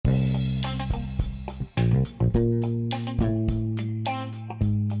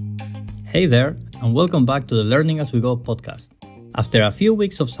Hey there, and welcome back to the Learning as We Go podcast. After a few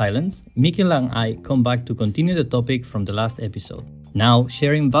weeks of silence, Mikkel and I come back to continue the topic from the last episode, now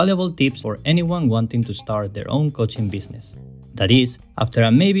sharing valuable tips for anyone wanting to start their own coaching business. That is, after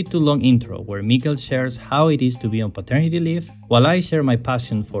a maybe too long intro where Mikkel shares how it is to be on paternity leave, while I share my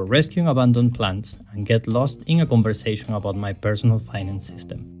passion for rescuing abandoned plants and get lost in a conversation about my personal finance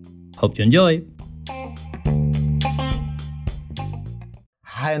system. Hope you enjoy!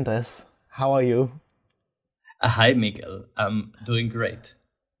 Hi Andres, how are you? Hi Mikkel, I'm doing great.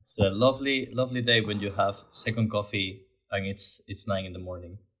 It's a lovely day when you have second coffee and it's 9 in the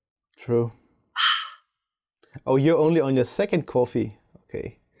morning. True. Oh, you're only on your second coffee.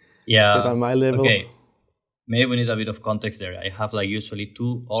 Okay. Yeah. Get on my level. Okay. Maybe we need a bit of context there. I have usually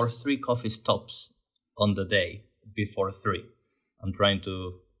 2 or 3 coffee stops on the day before 3. I'm trying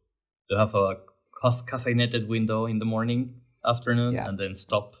to have a caffeinated window in the morning, afternoon, and then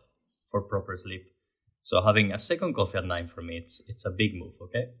stop for proper sleep. So having a second coffee at 9 for me, it's a big move,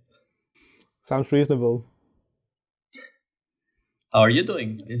 okay? Sounds reasonable. How are you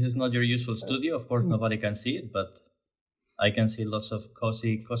doing? This is not your usual studio. Of course, nobody can see it, but I can see lots of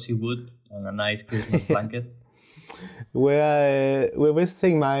cozy wood and a nice Christmas blanket. We're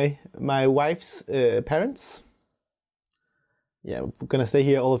visiting my wife's parents. Yeah, we're gonna stay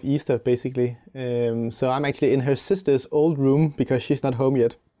here all of Easter, basically. So I'm actually in her sister's old room because she's not home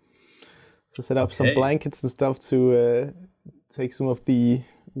yet. So set up some blankets and stuff to take some of the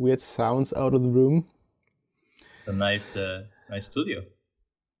weird sounds out of the room. A nice studio.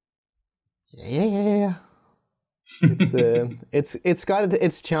 Yeah. It's got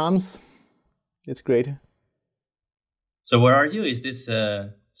its charms. It's great. So where are you? Is this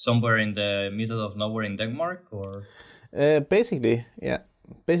somewhere in the middle of nowhere in Denmark, or? Basically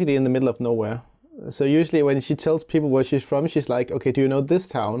in the middle of nowhere. So usually when she tells people where she's from, she's like, okay, do you know this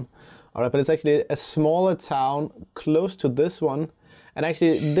town? All right, but it's actually a smaller town close to this one. And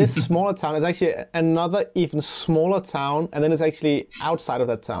actually this smaller town is actually another even smaller town, and then it's actually outside of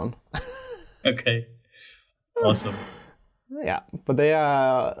that town. Okay. Awesome. Yeah, but they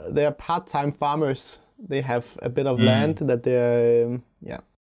are part-time farmers. They have a bit of land that they're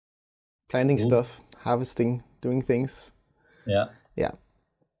planting stuff, harvesting, doing things. Yeah. Yeah.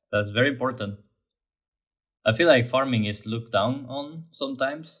 That's very important. I feel like farming is looked down on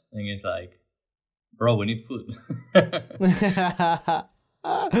sometimes, and it's like, bro, we need food.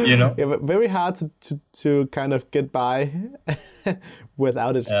 You know? Yeah, but very hard to kind of get by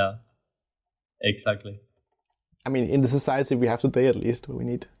without it. Yeah, exactly. I mean, in the society we have today, at least, where we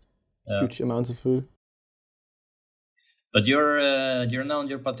need huge amounts of food. But you're now on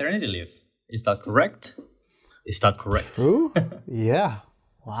your paternity leave. Is that correct? True? Yeah.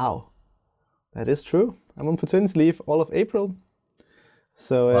 Wow. That is true. I'm on paternity leave all of April.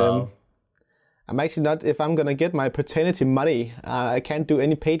 So I'm actually not, if I'm gonna get my paternity money, I can't do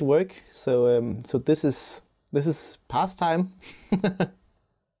any paid work. So this is pastime.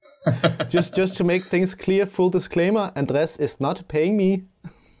 just to make things clear, full disclaimer, Andres is not paying me.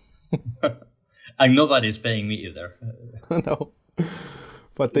 And nobody's paying me either. No.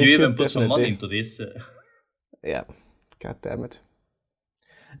 But they you should even put definitely some money into this. Yeah. God damn it.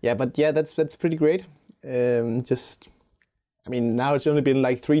 Yeah, but yeah, that's pretty great. I mean, now it's only been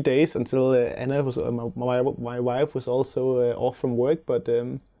like 3 days until Anna was my wife was also off from work, but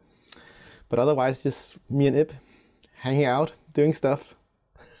otherwise just me and Ib hanging out, doing stuff.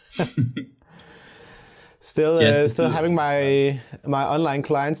 Still having my online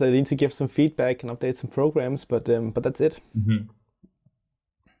clients that I need to give some feedback and update some programs, but that's it. Mm-hmm.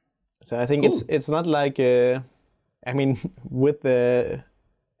 So I think it's not like I mean, with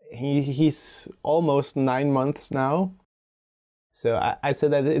he's almost 9 months now. So I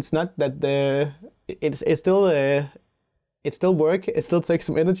said that it's not that it's still work. It still takes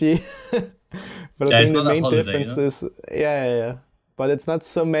some energy. But I think the main difference is yeah. But it's not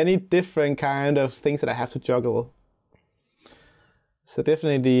so many different kind of things that I have to juggle. So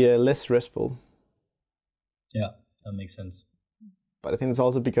definitely less stressful. Yeah, that makes sense. But I think it's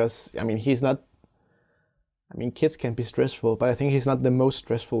also because kids can be stressful, but I think he's not the most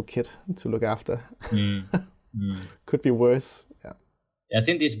stressful kid to look after. Could be worse. Yeah. I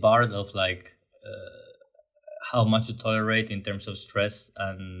think this bar of how much to tolerate in terms of stress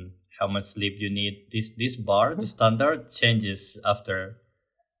and how much sleep you need, this bar, the standard changes after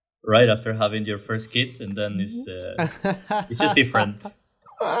having your first kid, and then it's just different.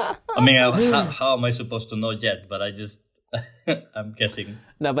 I mean, how am I supposed to know yet? But I'm guessing.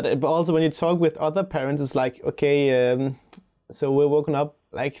 No, but also when you talk with other parents, it's like, okay, so we're woken up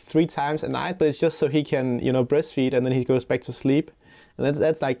like 3 times a night, but it's just so he can, breastfeed, and then he goes back to sleep. And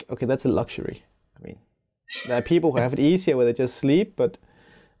that's like, okay, that's a luxury. I mean, there are people who have it easier where they just sleep, but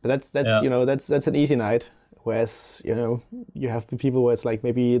that's that's an easy night. Whereas, you have the people where it's like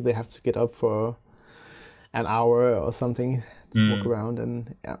maybe they have to get up for an hour or something to walk around,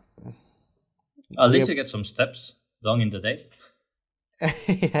 and yeah. At least you get some steps done in the day.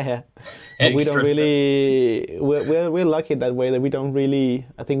 Yeah. But we don't really. We're lucky that way that we don't really.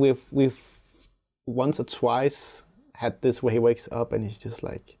 I think we've once or twice had this where he wakes up and he's just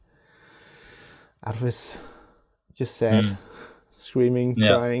like out of his, just sad, screaming,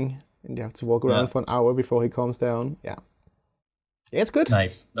 crying, and you have to walk around for an hour before he calms down. Yeah, it's good.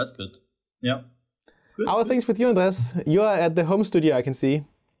 Nice, that's good. Yeah. Good. How are things with you, Andres? You are at the home studio, I can see.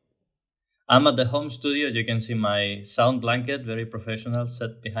 I'm at the home studio. You can see my sound blanket, very professional,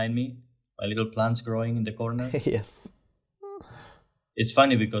 set behind me. My little plants growing in the corner. Yes. It's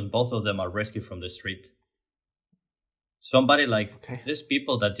funny because both of them are rescued from the street. Somebody there's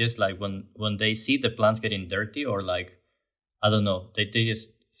people that just like when they see the plants getting dirty or like, I don't know, they just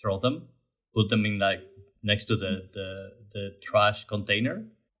throw them, put them in like next to the trash container.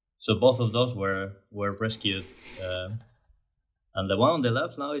 So both of those were rescued. And the one on the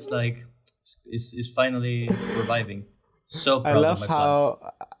left now is like, is finally reviving. So proud of my plants.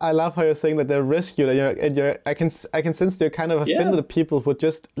 I love how you're saying that they're rescued, and I can sense you're kind of offended at people who would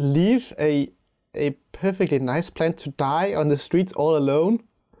just leave a perfectly nice plant to die on the streets all alone.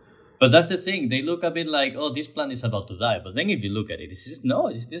 But that's the thing. They look a bit like, oh, this plant is about to die. But then if you look at it, it's just no.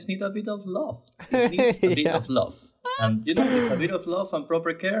 It just needs a bit of love. It needs a bit of love, and with a bit of love and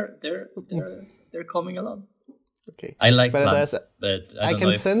proper care, they're coming along. Okay. I like plants, but I don't know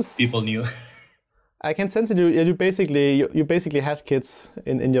if people knew. I can sense that you basically have kids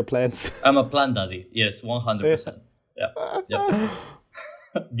in your plants. I'm a plant daddy. Yes, 100%. Yeah.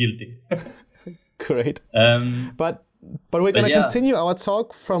 Guilty. Great. But we're gonna continue our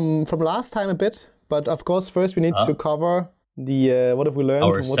talk from last time a bit. But of course, first we need to cover the what have we learned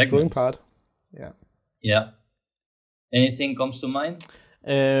and what's the growing part. Yeah. Yeah. Anything comes to mind?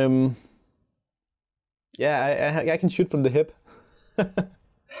 Yeah, I can shoot from the hip.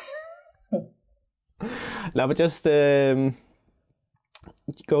 No, but just going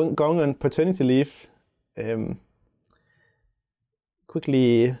on paternity leave. I'm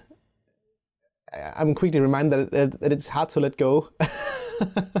quickly reminded that it's hard to let go.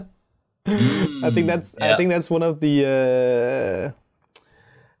 I think that's one of the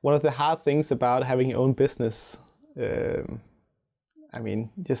hard things about having your own business. I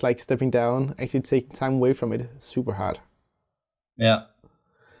mean, just like stepping down, actually taking time away from it, is super hard. Yeah.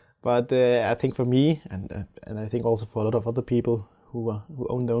 But I think for me, and I think also for a lot of other people who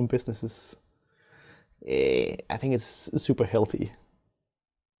own their own businesses, I think it's super healthy.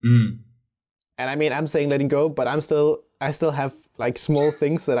 And I mean, I'm saying letting go, but I still have like small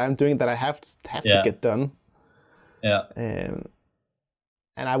things that I'm doing that I have to get done. Yeah.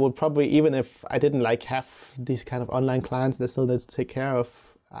 And I would probably, even if I didn't like have these kind of online clients that still need to take care of,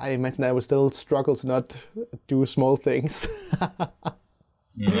 I imagine I would still struggle to not do small things.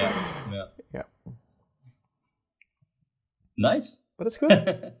 Yeah. Nice. But it's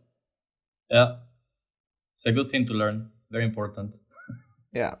good. Yeah. It's a good thing to learn. Very important.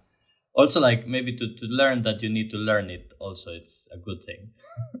 Yeah. Also, like maybe to learn that you need to learn it. Also, it's a good thing.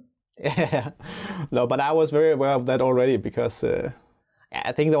 Yeah. No, but I was very aware of that already because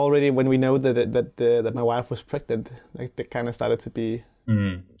I think that already when we know that my wife was pregnant, like that kind of started to be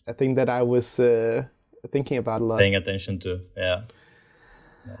a thing that I was thinking about a lot. Paying attention to, yeah.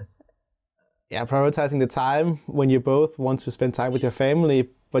 Nice. Yeah, prioritizing the time when you both want to spend time with your family,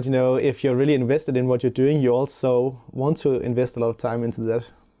 but if you're really invested in what you're doing, you also want to invest a lot of time into that.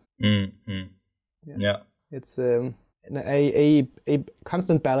 Yeah. It's a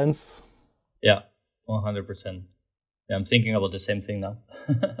constant balance. Yeah, 100%. Yeah, I'm thinking about the same thing now.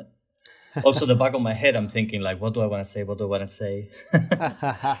 Also, the back of my head, I'm thinking like, what do I want to say? What do I want to say?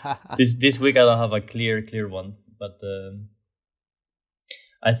 This week I don't have a clear one, but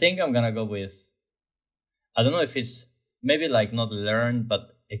I think I'm gonna go with, I don't know if it's maybe like not learned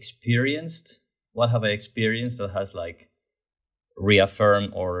but experienced. What have I experienced that has like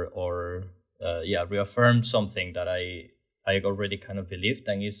reaffirmed or reaffirmed something that I already kind of believed,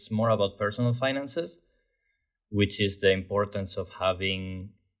 and it's more about personal finances, which is the importance of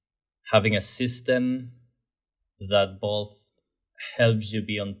having a system that both helps you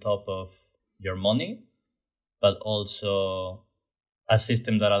be on top of your money, but also a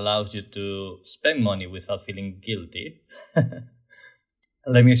system that allows you to spend money without feeling guilty.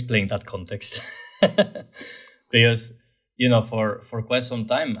 Let me explain that context. Because, for quite some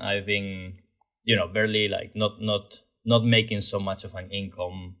time, I've been, barely like not making so much of an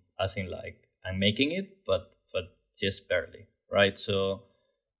income as in like I'm making it, but just barely, right? So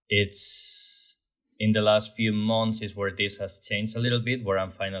it's in the last few months is where this has changed a little bit, where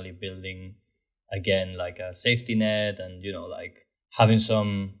I'm finally building again like a safety net and like having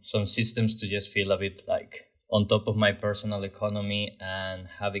some systems to just feel a bit like on top of my personal economy and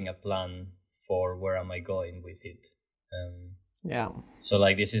having a plan for where am I going with it. Yeah. So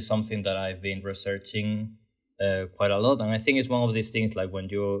like this is something that I've been researching quite a lot, and I think it's one of these things like when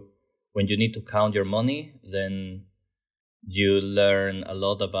you need to count your money, then you learn a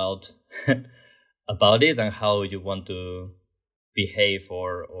lot about about it and how you want to behave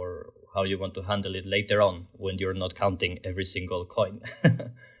or how you want to handle it later on when you're not counting every single coin.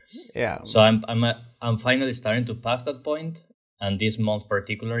 Yeah. So I'm finally starting to pass that point, and this month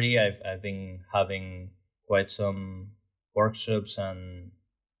particularly, I've been having quite some workshops and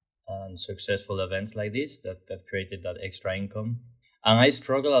successful events like this that created that extra income. And I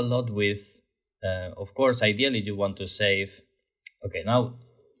struggle a lot with, of course, ideally you want to save. Okay, now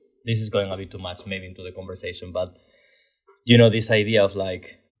this is going a bit too much maybe into the conversation, but this idea of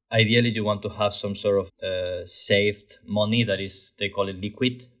like, ideally you want to have some sort of saved money that is, they call it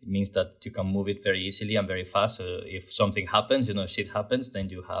liquid. It means that you can move it very easily and very fast. So if something happens, shit happens, then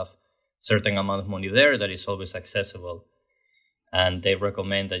you have certain amount of money there that is always accessible. And they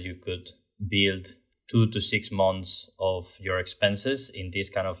recommend that you could build 2 to 6 months of your expenses in this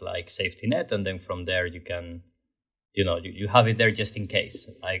kind of like safety net. And then from there you can, you have it there just in case,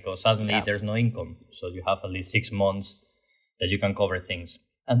 like, or suddenly there's no income. So you have at least 6 months that you can cover things.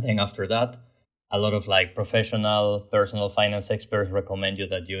 And then after that, a lot of like professional personal finance experts recommend you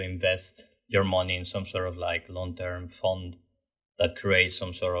that you invest your money in some sort of like long-term fund that creates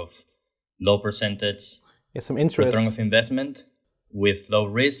some sort of low percentage some interest return of investment with low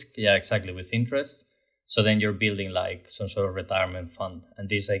risk. Yeah, exactly, with interest. So then you're building like some sort of retirement fund. And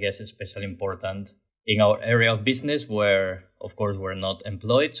this, I guess, is especially important in our area of business where, of course, we're not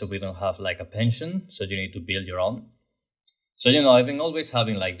employed. So we don't have like a pension. So you need to build your own. So, I've been always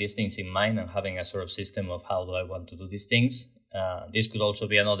having like these things in mind and having a sort of system of how do I want to do these things. This could also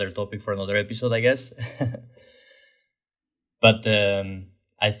be another topic for another episode, I guess. But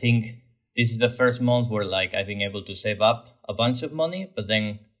I think this is the first month where like I've been able to save up a bunch of money, but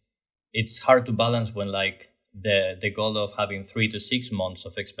then it's hard to balance when like the goal of having 3 to 6 months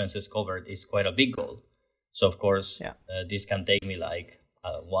of expenses covered is quite a big goal. So of course, this can take me like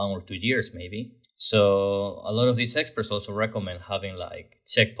 1 or 2 years maybe. So a lot of these experts also recommend having like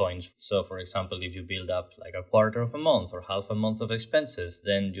checkpoints. So for example, if you build up like a quarter of a month or half a month of expenses,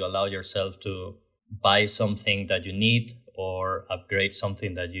 then you allow yourself to buy something that you need or upgrade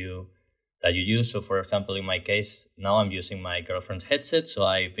something that you use. So for example, in my case, now I'm using my girlfriend's headset. So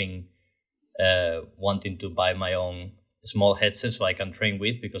I've been wanting to buy my own small headset so I can train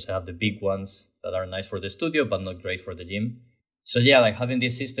with, because I have the big ones that are nice for the studio, but not great for the gym. So yeah, like having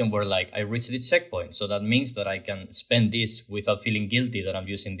this system where like I reach this checkpoint. So that means that I can spend this without feeling guilty that I'm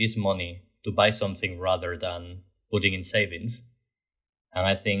using this money to buy something rather than putting in savings. And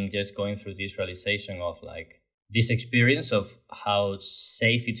I think just going through this realization of like this experience of how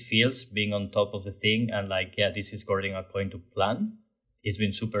safe it feels being on top of the thing and like, yeah, this is according to plan. It's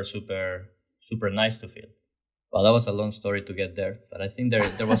been super, super, super nice to feel. Well, that was a long story to get there, but I think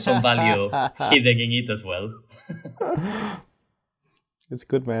there was some value hidden in it as well. It's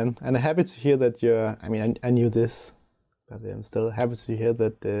good, man. And I'm happy to hear that you're, I knew this, but I'm still happy to hear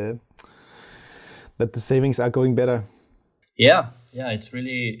that the savings are going better. Yeah, it's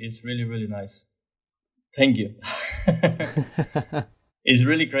really, really nice. Thank you. It's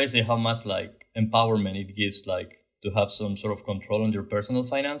really crazy how much like empowerment it gives, like to have some sort of control on your personal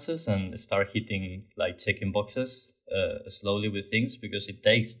finances and start hitting like checking boxes slowly with things, because it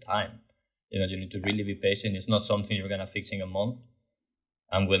takes time. You need to really be patient. It's not something you're gonna fix in a month.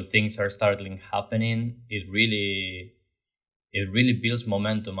 And when things are starting happening, it really builds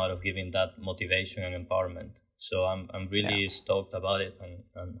momentum out of giving that motivation and empowerment. So I'm really stoked about it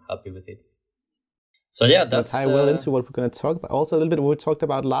and happy with it. So yeah, that's tie well into what we're going to talk about. Also a little bit what we talked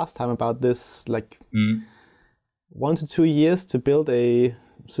about last time about this, like 1 to 2 years to build a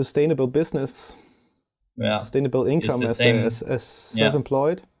sustainable business, sustainable income as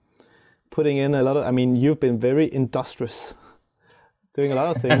self-employed, putting in a lot of, you've been very industrious, doing a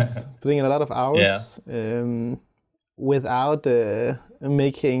lot of things, putting in a lot of hours without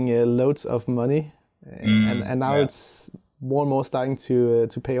making loads of money. And now it's more and more starting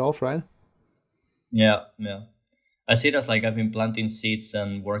to pay off, right? Yeah. I see it as like I've been planting seeds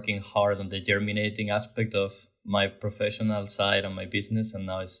and working hard on the germinating aspect of my professional side and my business, and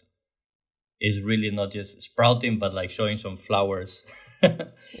now it's really not just sprouting, but like showing some flowers.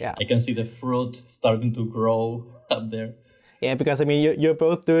 Yeah. I can see the fruit starting to grow up there. Yeah, because I mean, you're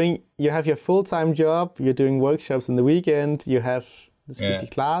both you have your full-time job, you're doing workshops in the weekend, you have this weekly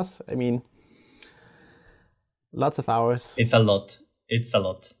class. I mean, lots of hours. It's a lot. It's a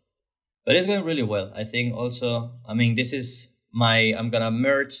lot. But it's going really well. I think also, I mean, this is I'm going to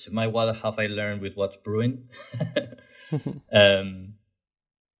merge my what have I learned with what's brewing.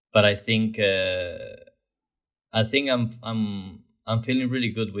 But I think I'm feeling really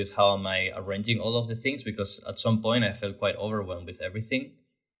good with how am I arranging all of the things, because at some point I felt quite overwhelmed with everything.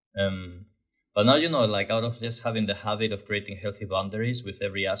 But now, like out of just having the habit of creating healthy boundaries with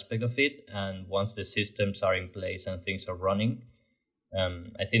every aspect of it, and once the systems are in place and things are running,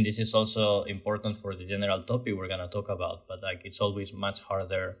 I think this is also important for the general topic we're going to talk about. But like, it's always much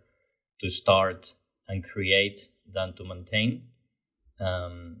harder to start and create than to maintain.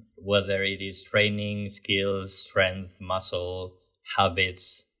 Whether it is training, skills, strength, muscle,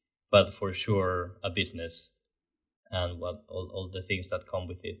 habits, but for sure a business and what all the things that come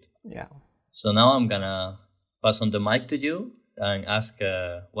with it. Yeah. So now I'm gonna pass on the mic to you and ask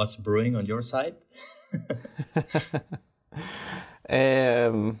what's brewing on your side.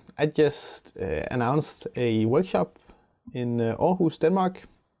 I just announced a workshop in Aarhus, Denmark.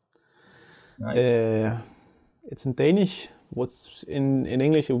 Nice. It's in Danish. What's in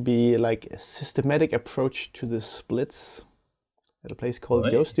English, it would be like a systematic approach to the splits at a place called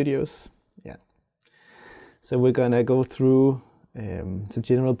Yo Studios. Yeah. So we're gonna go through some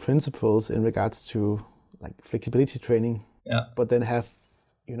general principles in regards to like flexibility training. Yeah. But then have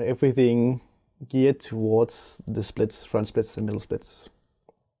everything geared towards the splits, front splits and middle splits.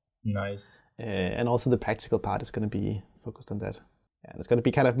 Nice. And also the practical part is going to be focused on that. And it's going to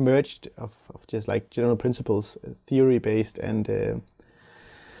be kind of merged of just like general principles, theory based, and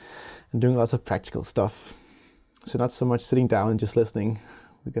doing lots of practical stuff. So not so much sitting down and just listening.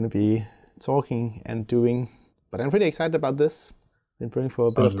 We're going to be talking and doing. But I'm pretty excited about this. Been brewing for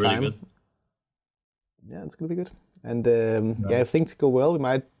a bit of time. Really good. Yeah, it's going to be good. And nice. If things go well, we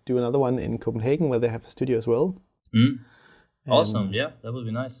might do another one in Copenhagen where they have a studio as well. Awesome. Yeah, that would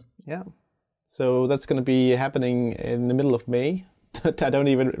be nice. Yeah. So that's going to be happening in the middle of May. I don't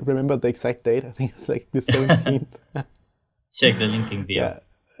even remember the exact date. I think it's like the 17th. Check the link in bio.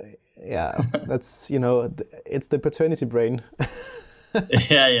 Yeah. That's, it's the paternity brain.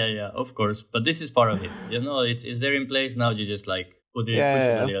 Yeah, of course. But this is part of it. It's there in place now. You just like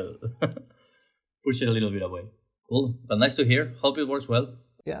push it a little bit away. Cool. But nice to hear. Hope it works well.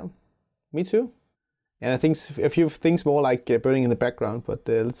 Yeah, me too. And I think a few things more like burning in the background, but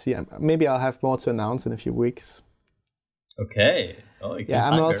let's see. Maybe I'll have more to announce in a few weeks. Okay. Oh, yeah,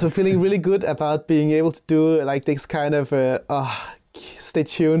 I'm also feeling really good about being able to do like this kind of, stay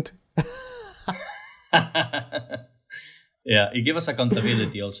tuned. Yeah, it gives us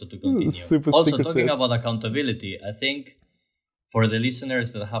accountability also to continue. Super also, secretive. Talking about accountability, I think for the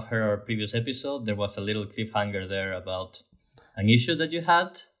listeners that have heard our previous episode, there was a little cliffhanger there about an issue that you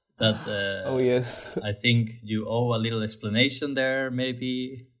had. That oh yes, I think you owe a little explanation there,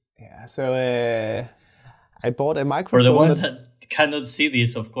 maybe. Yeah. So I bought a microphone. For the ones that cannot see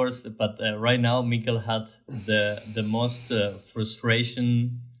this, of course, but right now Mikkel had the most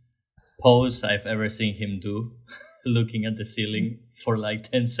frustration pose I've ever seen him do, looking at the ceiling for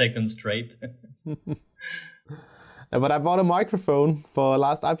like 10 seconds straight. But I bought a microphone for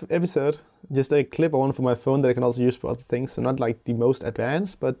last episode, just a clip-on for my phone that I can also use for other things. So not like the most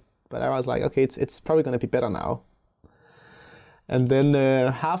advanced, but I was like, okay, it's probably going to be better now. And then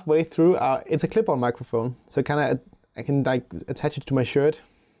halfway through, it's a clip-on microphone. So I can like attach it to my shirt.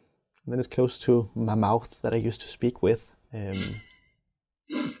 And then it's close to my mouth that I used to speak with.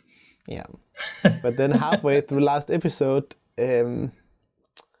 Yeah. But then halfway through last episode, the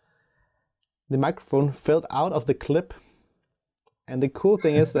microphone fell out of the clip. And the cool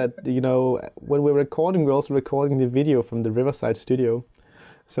thing is that, when we're recording, we're also recording the video from the Riverside studio.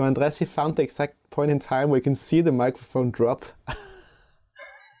 So Andres, he found the exact point in time where you can see the microphone drop.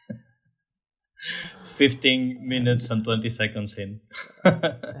 15 minutes and 20 seconds in.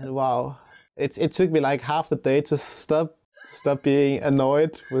 And wow. It took me like half the day to stop being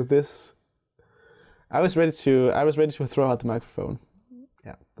annoyed with this. I was ready to throw out the microphone.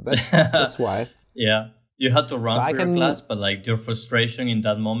 Yeah, but that's why. Yeah, you had to run for your class, but like your frustration in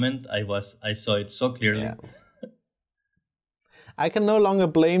that moment, I saw it so clearly. Yeah. I can no longer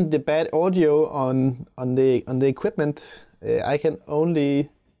blame the bad audio on the equipment. I can only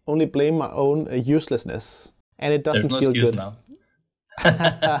blame my own uselessness, and it doesn't feel good now.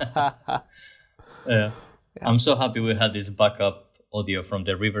 Yeah. I'm so happy we had this backup audio from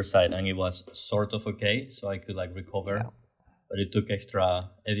the Riverside, and it was sort of okay, so I could like recover. Yeah. But it took extra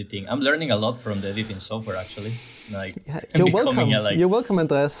editing. I'm learning a lot from the editing software, actually. Like, You're becoming welcome. You're welcome,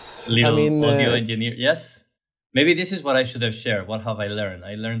 Andres. little audio engineer. Yes. Maybe this is what I should have shared. What have I learned?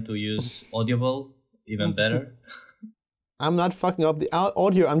 I learned to use Audible even better. I'm not fucking up the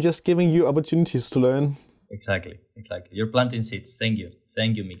audio. I'm just giving you opportunities to learn. Exactly. You're planting seeds. Thank you,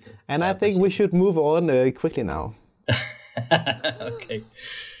 Mikkel. And I think we should move on quickly now. Okay.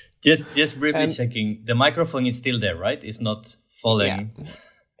 Just briefly checking. The microphone is still there, right? It's not falling. Yeah.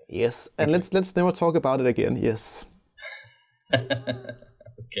 Yes. And let's never talk about it again. Yes.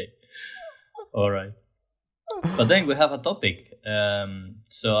 Okay. All right. But then we have a topic.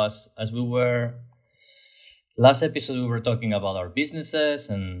 So as we were last episode, we were talking about our businesses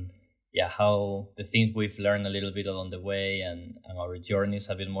and how the things we've learned a little bit along the way and our journeys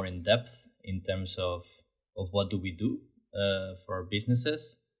a bit more in depth in terms of what do we do for our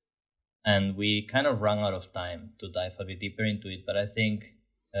businesses. And we kind of ran out of time to dive a bit deeper into it. But I think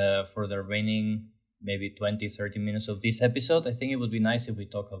for the remaining maybe 20-30 minutes of this episode, I think it would be nice if we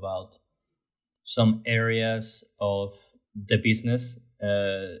talk about some areas of the business,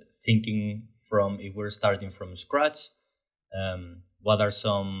 thinking from if we're starting from scratch, what are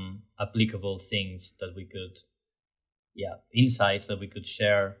some applicable things that we could, insights that we could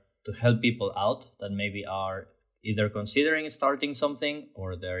share to help people out that maybe are either considering starting something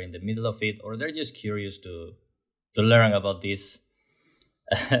or they're in the middle of it or they're just curious to learn about this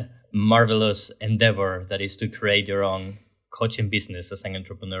marvelous endeavor that is to create your own coaching business as an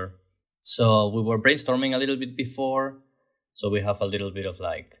entrepreneur. So we were brainstorming a little bit before. So we have a little bit of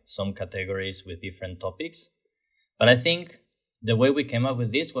like some categories with different topics. But I think the way we came up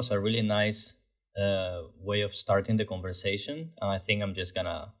with this was a really nice way of starting the conversation. And I think I'm just going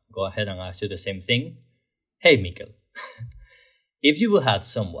to go ahead and ask you the same thing. Hey, Mikkel, if you had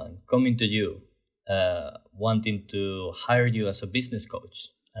someone coming to you wanting to hire you as a business coach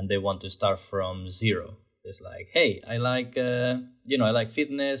and they want to start from zero, it's like, hey, I like, I like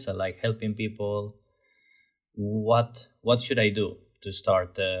fitness. I like helping people. What should I do to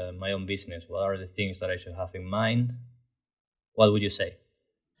start my own business? What are the things that I should have in mind? What would you say?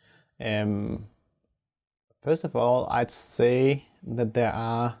 First of all, I'd say that there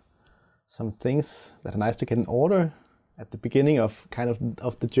are some things that are nice to get in order at the beginning of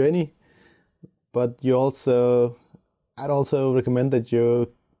of the journey. But I'd also recommend that you,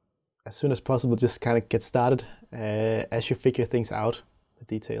 as soon as possible, just kind of get started as you figure things out, the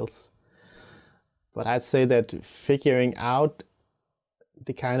details. But I'd say that figuring out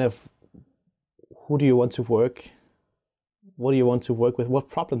the kind of who do you want to work, what do you want to work with, what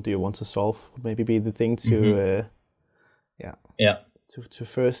problem do you want to solve would maybe be the thing to, to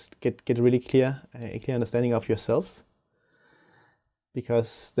first get really clear, a clear understanding of yourself.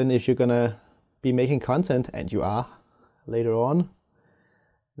 Because then if you're gonna be making content, and you are later on,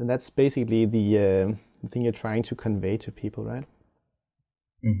 then that's basically the thing you're trying to convey to people, right?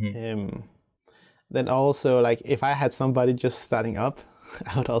 Then also, like, if I had somebody just starting up,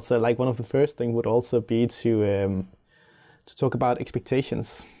 I would also, like, one of the first thing would also be to talk about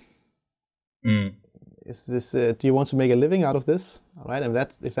expectations. Is this do you want to make a living out of this? All right, and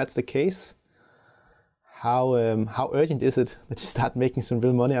if that's the case, how urgent is it that you start making some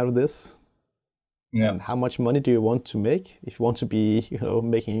real money out of this? And how much money do you want to make? If you want to be,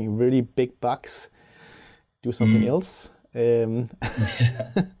 making really big bucks, do something else. You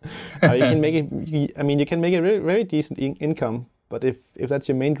can make it. You can make a very, very decent income. But if that's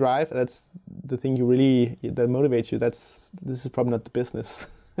your main drive, that's the thing that motivates you. This is probably not the business.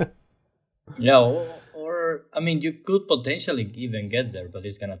 Or you could potentially even get there, but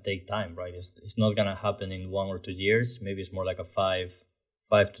it's gonna take time, right? It's not gonna happen in 1 or 2 years. Maybe it's more like a 5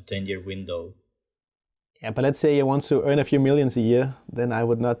 to 10 year window. Yeah, but let's say you want to earn a few millions a year, then I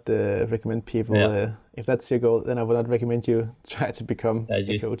would not recommend people. If that's your goal, then I would not recommend you try to become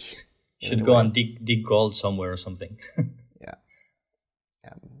a coach. You should go and dig gold somewhere or something.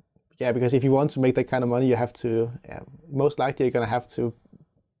 Yeah, because if you want to make that kind of money, you have to. Most likely, you're gonna have to.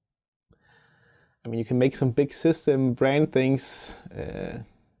 You can make some big system brand things. A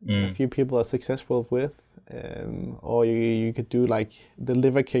few people are successful with, or you could do like the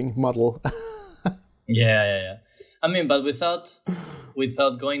Liver King model. Yeah. But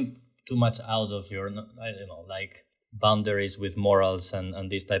without going too much out of your, like boundaries with morals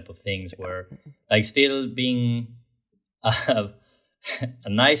and these type of things, where like still being a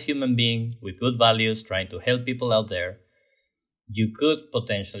nice human being with good values, trying to help people out there, you could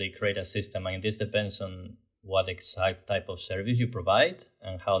potentially create a system. This depends on what exact type of service you provide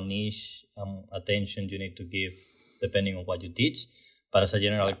and how niche attention you need to give depending on what you teach. But as a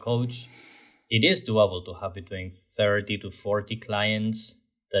general coach, it is doable to have between 30 to 40 clients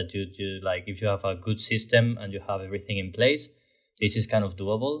that you like. If you have a good system and you have everything in place, this is kind of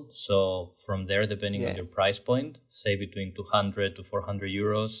doable. So from there, depending on your price point, say between 200 to 400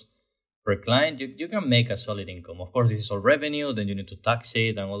 euros per client, you can make a solid income. Of course, this is all revenue, then you need to tax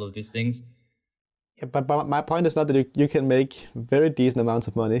it and all of these things. Yeah, but my point is not that you can make very decent amounts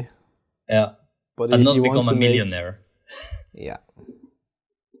of money. Yeah. But and if not you become want to a millionaire. Yeah.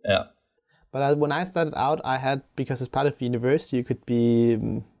 Yeah. But when I started out, I had, because as part of university, you could be,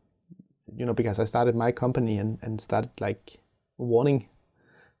 because I started my company and started like wanting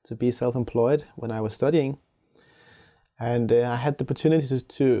to be self-employed when I was studying. And I had the opportunity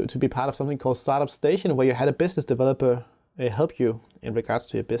to be part of something called Startup Station, where you had a business developer help you in regards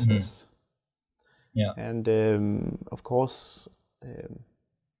to your business. Yeah. And of course,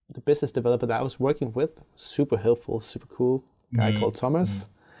 the business developer that I was working with, super helpful, super cool guy called Thomas.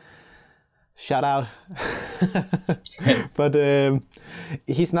 Shout out. But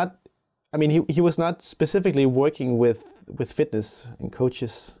he's not, he was not specifically working with fitness and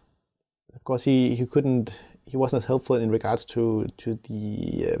coaches. Of course, he wasn't as helpful in regards to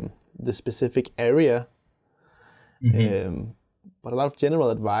the specific area. But a lot of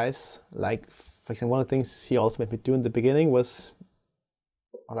general advice, like, for example, one of the things he also made me do in the beginning was,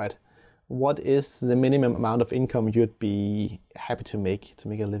 all right, what is the minimum amount of income you'd be happy to make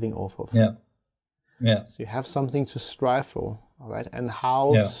a living off of? Yeah. So you have something to strive for, all right? And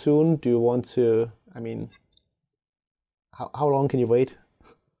how soon do you want to, how long can you wait,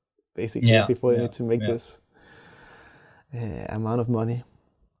 basically, before you need to make this amount of money?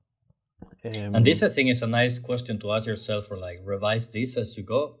 And this, I think, is a nice question to ask yourself, or like revise this as you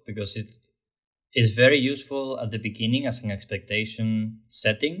go, because it is very useful at the beginning as an expectation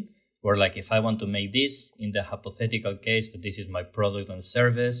setting, where like, if I want to make this, in the hypothetical case that this is my product and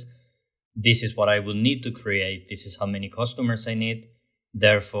service, this is what I will need to create, this is how many customers I need,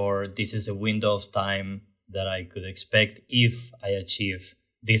 therefore this is a window of time that I could expect if I achieve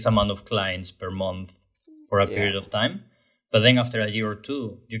this amount of clients per month for a period of time. But then after a year or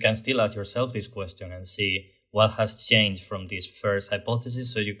two, you can still ask yourself this question and see what has changed from this first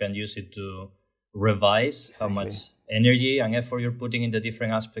hypothesis, so you can use it to revise how much energy and effort you're putting in the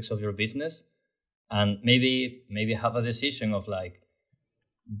different aspects of your business, and maybe have a decision of like,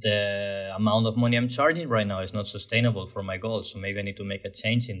 the amount of money I'm charging right now is not sustainable for my goals, so maybe I need to make a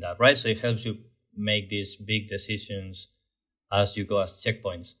change in that, right? So it helps you make these big decisions as you go, as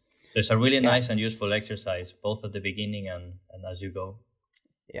checkpoints. So it's a really nice and useful exercise, both at the beginning and as you go.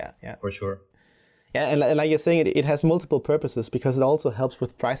 Yeah. For sure. Yeah, and like you're saying, it has multiple purposes, because it also helps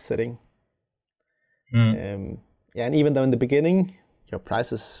with price setting. And even though in the beginning your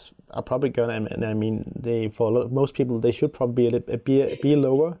prices are probably gonna, and for most people, they should probably be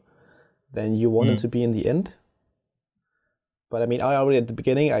lower than you want them to be in the end. But I already at the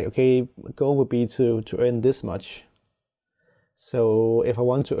beginning, goal would be to earn this much. So if I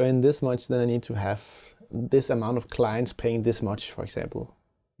want to earn this much, then I need to have this amount of clients paying this much, for example.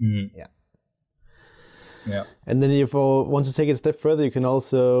 Yeah. And then if I want to take it a step further, you can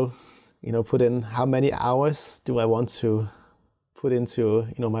also, put in how many hours do I want to put into,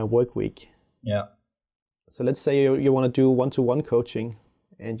 my work week. Yeah. So let's say you want to do one-to-one coaching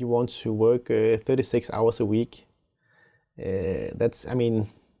and you want to work 36 hours a week. That's,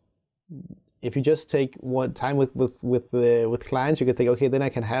 if you just take one time with clients, you can think, okay, then I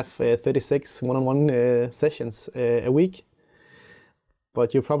can have 36 one-on-one sessions a week.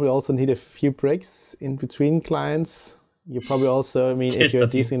 But you probably also need a few breaks in between clients. You probably also, if you're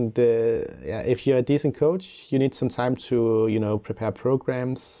a decent coach, you need some time to, prepare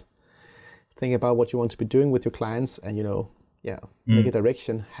programs, think about what you want to be doing with your clients, and make a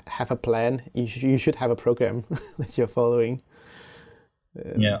direction, have a plan. You should have a program that you're following.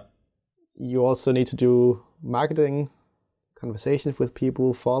 You also need to do marketing, conversations with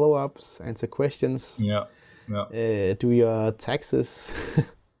people, follow-ups, answer questions. Do your taxes.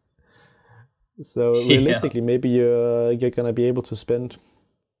 So realistically, maybe you're gonna be able to spend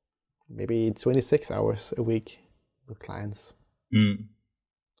maybe 26 hours a week with clients.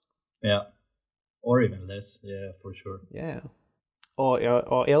 Yeah, or even less. Yeah, for sure. Yeah, or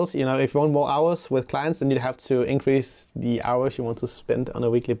else, if you want more hours with clients, then you'd have to increase the hours you want to spend on a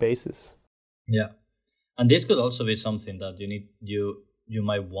weekly basis. Yeah, and this could also be something that you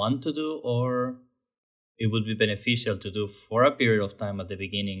might want to do, or it would be beneficial to do for a period of time at the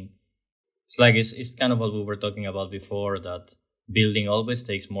beginning. It's like it's kind of what we were talking about before, that building always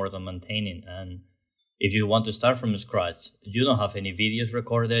takes more than maintaining. And if you want to start from scratch, you don't have any videos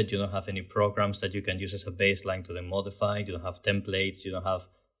recorded, you don't have any programs that you can use as a baseline to then modify, you don't have templates, you don't have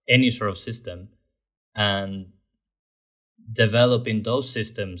any sort of system. And developing those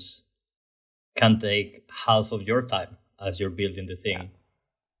systems can take half of your time as you're building the thing.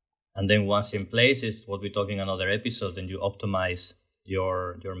 Yeah. And then once in place is what we're talking another episode, and you optimize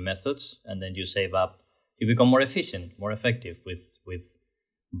your methods, and then you save up, you become more efficient, more effective with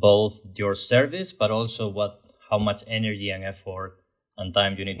both your service, but also how much energy and effort and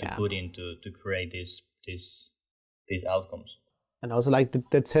time you need to put into to create these outcomes. And also like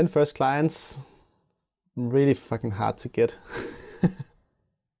the 10 first clients, really fucking hard to get.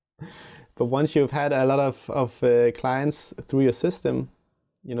 But once you've had a lot of clients through your system,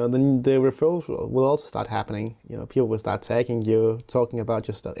 then the referrals will also start happening. People will start tagging you, talking about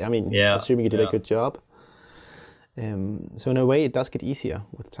your stuff. I mean, assuming you did a good job. So in a way, it does get easier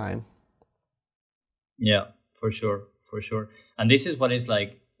with time. Yeah, for sure. And this is what is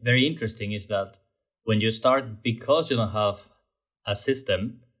like very interesting, is that when you start, because you don't have a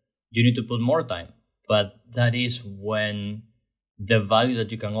system, you need to put more time. But that is when the value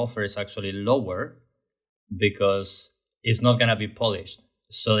that you can offer is actually lower, because it's not going to be polished.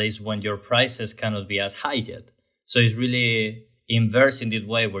 So it's when your prices cannot be as high yet. So it's really inverse in this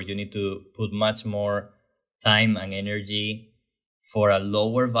way, where you need to put much more time and energy for a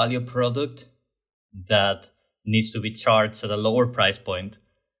lower value product that needs to be charged at a lower price point.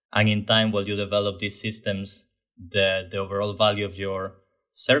 And in time, while you develop these systems, the overall value of your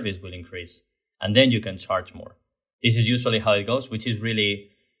service will increase. And then you can charge more. This is usually how it goes, which is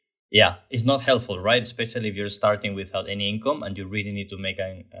really, it's not helpful, right? Especially if you're starting without any income and you really need to make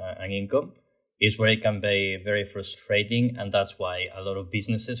an income. Is where it can be very frustrating. And that's why a lot of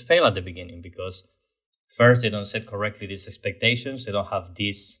businesses fail at the beginning, because first, they don't set correctly these expectations. They don't have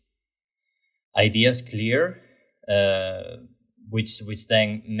these ideas clear, which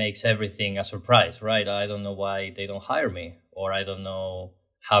then makes everything a surprise, right? I don't know why they don't hire me, or I don't know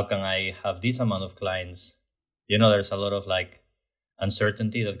how can I have this amount of clients. There's a lot of like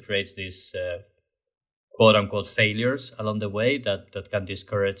uncertainty that creates these quote unquote failures along the way that can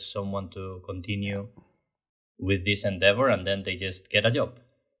discourage someone to continue with this endeavor, and then they just get a job.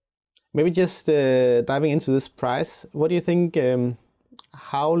 Maybe just diving into this price, what do you think,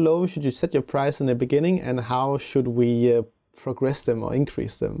 how low should you set your price in the beginning, and how should we progress them or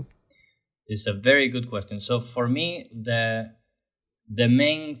increase them? It's a very good question. So for me, the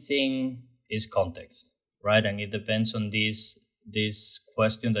main thing is context, right? And it depends on this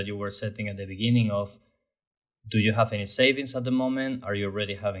question that you were setting at the beginning of, do you have any savings at the moment? Are you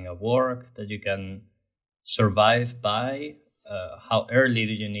already having a work that you can survive by? How early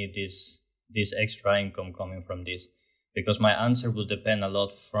do you need this extra income coming from this? Because my answer will depend a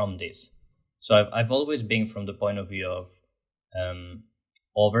lot from this. So I've always been from the point of view of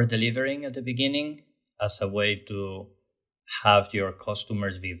over delivering at the beginning as a way to have your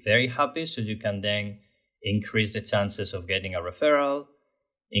customers be very happy, so you can then increase the chances of getting a referral,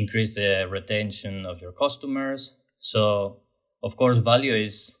 increase the retention of your customers. So of course, value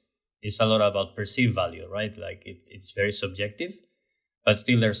is a lot about perceived value, right? Like it's very subjective, but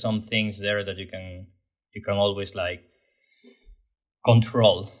still there's some things there that you can always like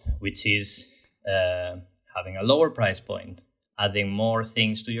control, which is having a lower price point, adding more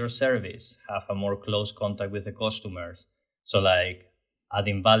things to your service, have a more close contact with the customers. So like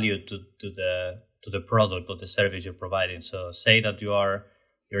adding value to the product or the service you're providing. So say that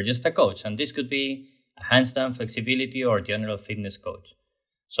you're just a coach, and this could be a handstand, flexibility, or general fitness coach.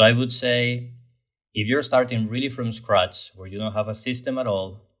 So I would say, if you're starting really from scratch, where you don't have a system at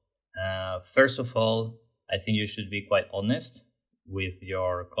all, first of all, I think you should be quite honest with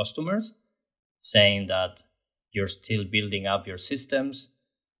your customers, saying that you're still building up your systems,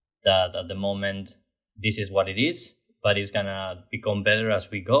 that at the moment, this is what it is, but it's gonna become better as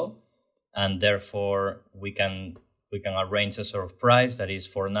we go. And therefore, we can arrange a sort of price that is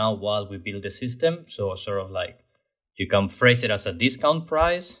for now while we build the system. So sort of like, you can phrase it as a discount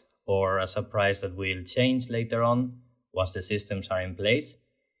price or as a price that will change later on once the systems are in place.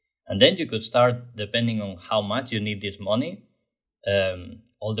 And then you could start, depending on how much you need this money,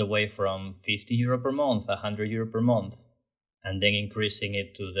 all the way from 50 euro per month, 100 euro per month, and then increasing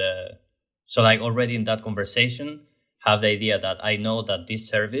it to so like already in that conversation, have the idea that I know that this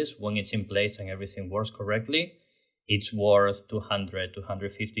service, when it's in place and everything works correctly, it's worth 200,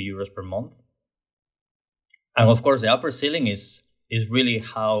 250 euros per month. And of course, the upper ceiling is really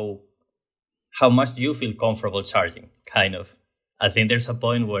how much do you feel comfortable charging, kind of. I think there's a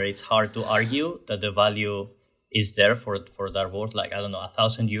point where it's hard to argue that the value is there for that worth, like, I don't know,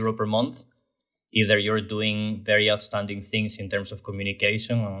 1,000 euro per month. Either you're doing very outstanding things in terms of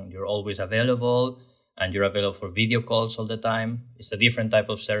communication and you're always available and you're available for video calls all the time. It's a different type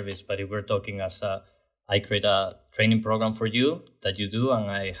of service. But if we're talking I create a training program for you that you do, and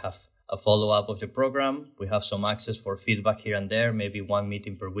I have a follow-up of the program. We have some access for feedback here and there, maybe one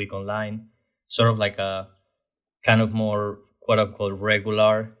meeting per week online, sort of like a kind of more quote unquote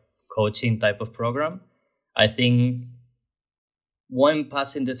regular coaching type of program. I think when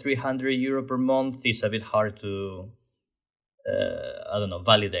passing the 300 euro per month is a bit hard to,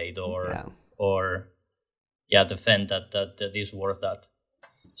 validate or defend that is worth that.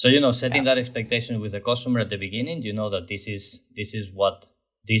 So, setting that expectation with the customer at the beginning, that this is what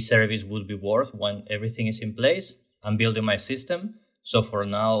this service would be worth when everything is in place. I'm building my system. So for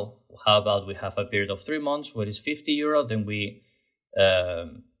now, how about we have a period of 3 months where it's 50 euro, then we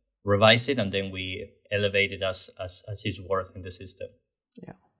revise it, and then we elevate it as it's worth in the system.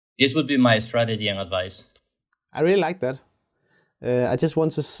 Yeah. This would be my strategy and advice. I really like that. I just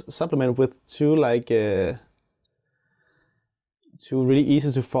want to supplement with two really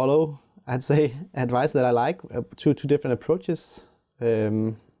easy to follow, I'd say, advice that I like. Two different approaches.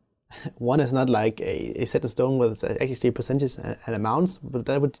 One is not like a set in stone with actually percentages and amounts, but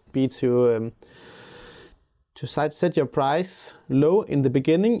that would be to set your price low in the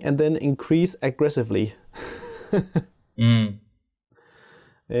beginning and then increase aggressively.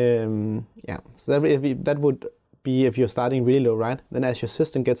 So that would be if you're starting really low, right? Then as your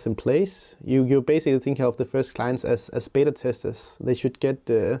system gets in place, you basically think of the first clients as beta testers. They should get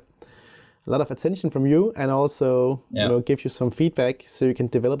a lot of attention from you, and also give you some feedback so you can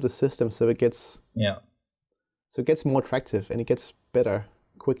develop the system so it gets more attractive and it gets better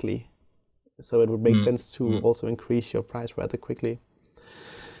quickly. So it would make sense to also increase your price rather quickly.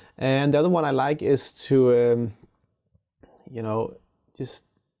 And the other one I like is to just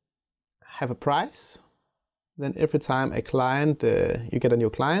have a price. Then every time a client, you get a new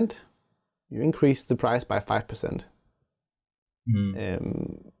client, you increase the price by 5%.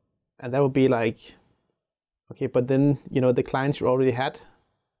 And that would be like, okay, but then, the clients you already had,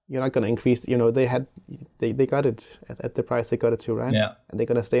 you're not going to increase, they got it at the price they got it to, right? Yeah. And they're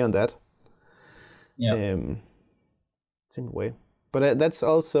going to stay on that. Yeah. Simple way. But that's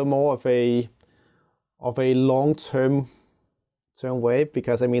also more of a long-term way,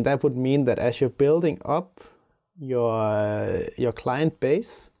 because that would mean that as you're building up your client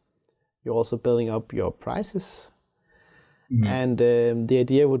base, you're also building up your prices. And the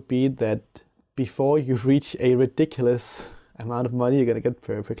idea would be that before you reach a ridiculous amount of money you're going to get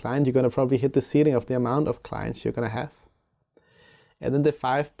per client, you're going to probably hit the ceiling of the amount of clients you're going to have. And then the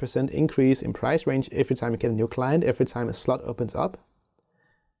 5% increase in price range every time you get a new client, every time a slot opens up,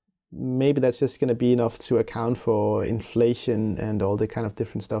 maybe that's just going to be enough to account for inflation and all the kind of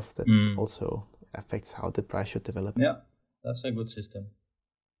different stuff that also affects how the price should develop. Yeah, that's a good system.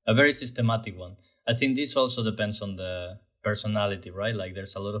 A very systematic one. I think this also depends on the personality, right? Like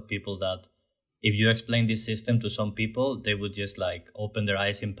there's a lot of people that if you explain this system to some people, they would just like open their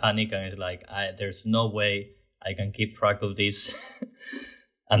eyes in panic and it's like, there's no way I can keep track of this.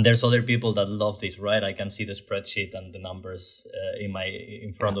 And there's other people that love this, right? I can see the spreadsheet and the numbers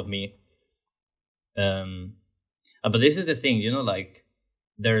in front of me. But this is the thing, like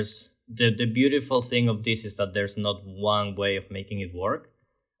there's the beautiful thing of this is that there's not one way of making it work.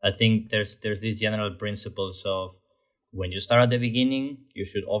 I think there's these general principles of when you start at the beginning, you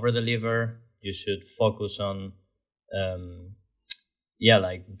should over-deliver. You should focus on,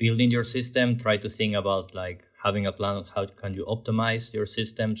 building your system. Try to think about like having a plan of how can you optimize your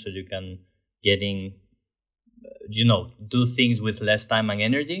system so you can do things with less time and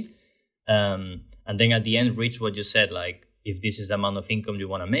energy. And then at the end, reach what you said, like if this is the amount of income you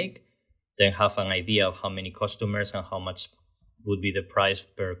want to make, then have an idea of how many customers and how much would be the price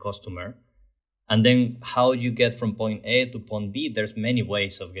per customer. And then how you get from point A to point B, there's many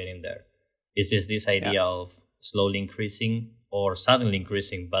ways of getting there. It's just this idea of slowly increasing or suddenly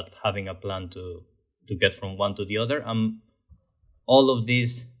increasing, but having a plan to get from one to the other. All of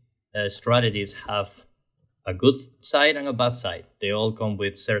these strategies have a good side and a bad side. They all come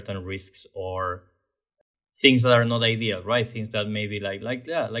with certain risks or things that are not ideal, right? Things that maybe like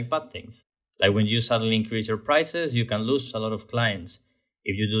bad things. Like when you suddenly increase your prices, you can lose a lot of clients.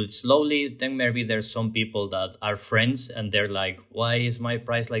 If you do it slowly, then maybe there's some people that are friends and they're like, why is my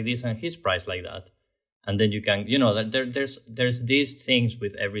price like this and his price like that? And then you can, there's these things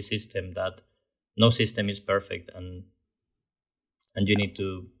with every system that no system is perfect, and you need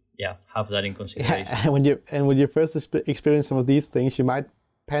to have that in consideration. Yeah, and when you first experience some of these things, you might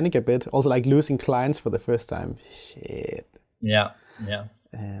panic a bit. Also, like losing clients for the first time. Shit. Yeah.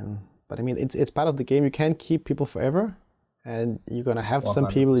 But I mean, it's part of the game. You can't keep people forever, and you're gonna have some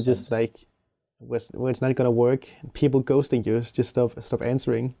people who 100%. just like where it's not gonna work. People ghosting you, just stop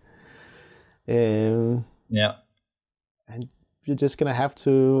answering, um, Yeah. and you're just gonna have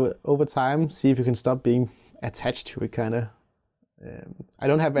to over time see if you can stop being attached to it, kind of. I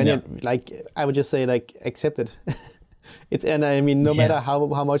don't have any Yeah. like I would just say like accept it. It's and I mean no matter Yeah.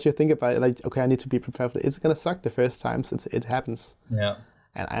 how much you think about it, like okay I need to be prepared for it. It's gonna suck the first time since it happens. Yeah.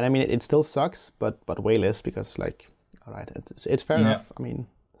 And I mean it still sucks, but way less because like all right it's fair Yeah. enough. I mean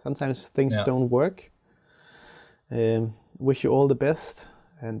sometimes things Yeah. don't work. Wish you all the best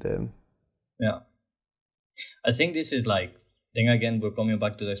and Yeah. I think this is like, then again, we're coming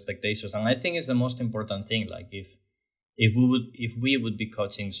back to the expectations. And I think it's the most important thing. Like if we would be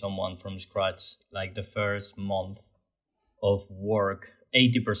coaching someone from scratch, like the first month of work,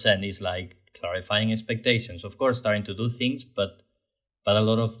 80% is like clarifying expectations. Of course, starting to do things, but a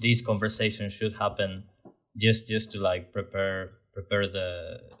lot of these conversations should happen just to like prepare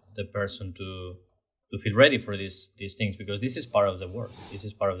the person to feel ready for these things, because this is part of the work. This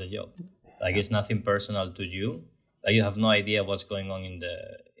is part of the job. Like it's nothing personal to you. Like you have no idea what's going on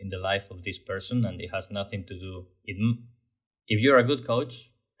in the life of this person, and it has nothing to do. If you're a good coach,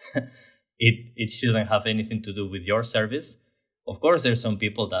 it shouldn't have anything to do with your service. Of course, there's some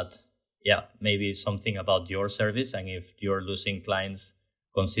people that, yeah, maybe something about your service, and if you're losing clients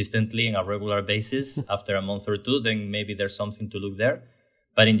consistently on a regular basis after a month or two, then maybe there's something to look there.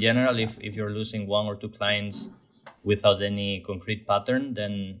 But in general, if you're losing one or two clients without any concrete pattern,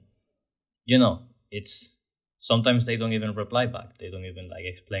 then it's sometimes they don't even reply back. They don't even like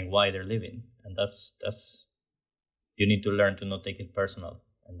explain why they're leaving, and that's you need to learn to not take it personal,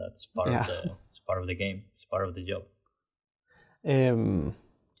 and that's part of yeah. the game. It's part of the job.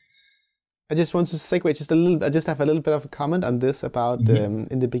 I just want to segue just a little. I just have a little bit of a comment on this about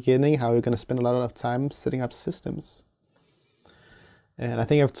in the beginning how you're going to spend a lot of time setting up systems. And I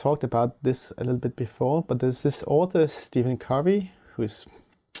think I've talked about this a little bit before, but there's this author, Stephen Covey, who's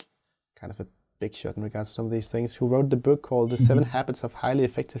kind of a big shot in regards to some of these things, who wrote the book called The 7 Habits of Highly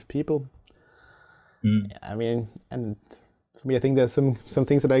Effective People. I mean, and for me, I think there's some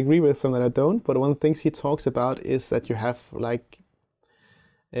things that I agree with, some that I don't, but one of the things he talks about is that you have like,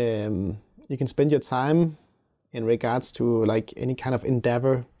 you can spend your time in regards to like any kind of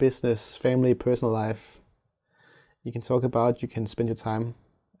endeavor, business, family, personal life. You can talk about, you can spend your time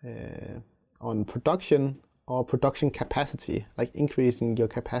on production or production capacity, like increasing your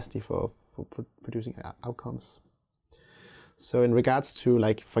capacity for producing outcomes. So in regards to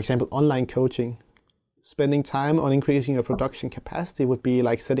like, for example, online coaching, spending time on increasing your production capacity would be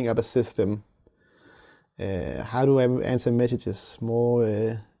like setting up a system. How do I answer messages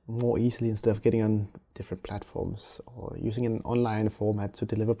more easily instead of getting on different platforms, or using an online format to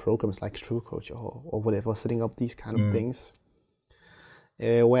deliver programs like TrueCoach or whatever, setting up these kind of things.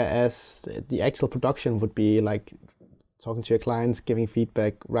 Whereas the actual production would be like talking to your clients, giving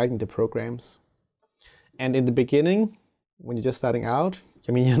feedback, writing the programs. And in the beginning, when you're just starting out,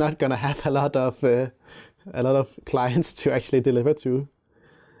 I mean, you're not gonna have a lot of clients to actually deliver to.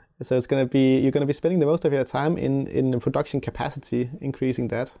 So you're gonna be spending the most of your time in production capacity, increasing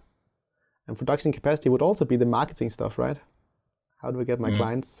that. And production capacity would also be the marketing stuff, right? How do I get my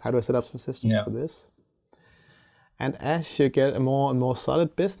clients? How do I set up some systems for this? And as you get a more and more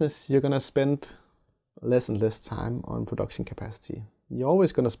solid business, you're gonna spend less and less time on production capacity. You're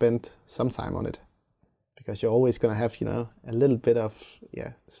always gonna spend some time on it, because you're always gonna have, a little bit of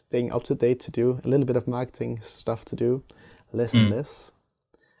staying up to date to do, a little bit of marketing stuff to do, less and less.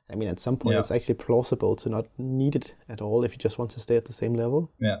 I mean, at some point, it's actually plausible to not need it at all if you just want to stay at the same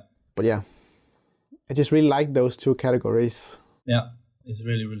level. Yeah. But yeah, I just really like those two categories. Yeah, it's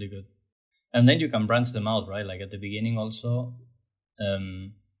really, really good. And then you can branch them out, right? Like at the beginning also,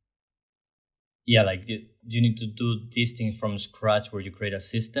 like you need to do these things from scratch where you create a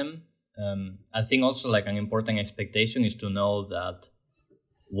system. I think also like an important expectation is to know that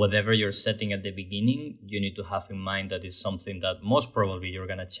whatever you're setting at the beginning, you need to have in mind that it's something that most probably you're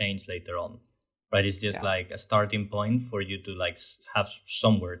going to change later on, right? It's just like a starting point for you to like have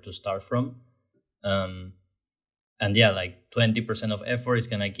somewhere to start from. And like 20% of effort is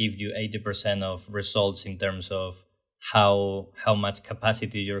going to give you 80% of results in terms of how much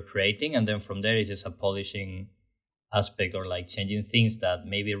capacity you're creating. And then from there is just a polishing aspect, or like changing things that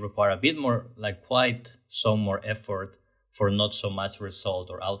maybe require a bit more, like quite some more effort for not so much result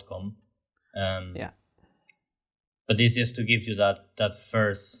or outcome. But it's just to give you that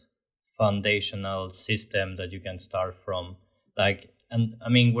first foundational system that you can start from. Like, and I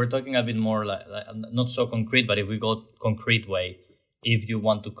mean, we're talking a bit more like not so concrete, but if we go concrete way, if you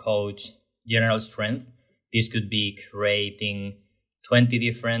want to coach general strength, this could be creating 20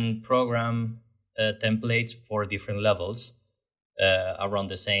 different program templates for different levels around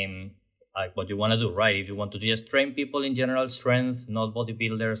the same, like what you want to do, right? If you want to just train people in general strength, not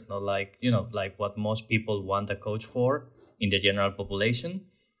bodybuilders, not like, like what most people want a coach for in the general population,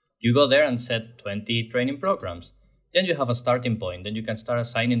 you go there and set 20 training programs. Then you have a starting point. Then you can start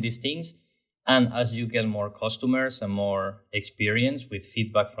assigning these things. And as you get more customers and more experience with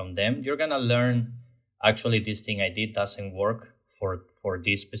feedback from them, you're going to learn, actually, this thing I did doesn't work for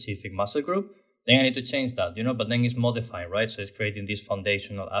this specific muscle group. Then I need to change that, but then it's modifying, right? So it's creating this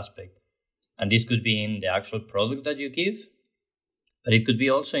foundational aspect. And this could be in the actual product that you give, but it could be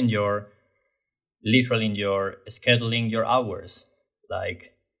also in literally in your scheduling your hours.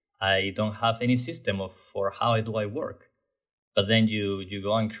 Like, I don't have any system for how do I work. But then you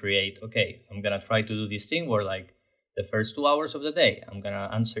go and create, okay, I'm going to try to do this thing where like the first 2 hours of the day, I'm going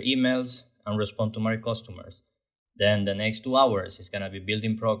to answer emails and respond to my customers. Then the next 2 hours is going to be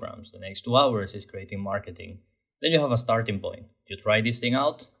building programs. The next 2 hours is creating marketing. Then you have a starting point. You try this thing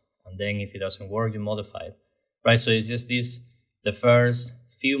out, and then if it doesn't work, you modify it, right? So it's just the first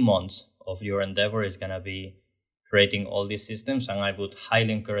few months of your endeavor is going to be creating all these systems. And I would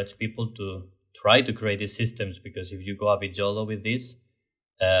highly encourage people to try to create these systems, because if you go a bit YOLO with this,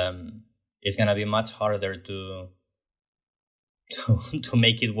 it's going to be much harder to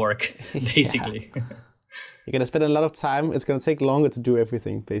make it work, basically. Yeah. You're going to spend a lot of time. It's going to take longer to do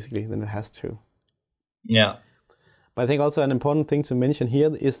everything, basically, than it has to. Yeah. But I think also an important thing to mention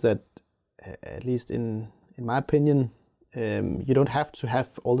here is that, at least in my opinion, you don't have to have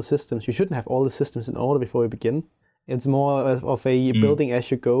all the systems. You shouldn't have all the systems in order before you begin. It's more of a building as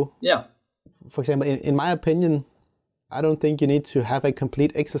you go. Yeah. For example, in my opinion, I don't think you need to have a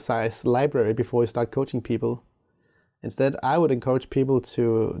complete exercise library before you start coaching people. Instead, I would encourage people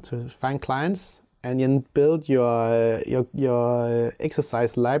to find clients and then build your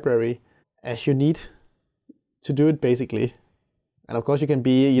exercise library as you need to do it, basically. And of course, you can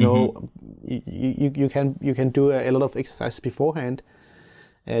be, you can do a lot of exercises beforehand.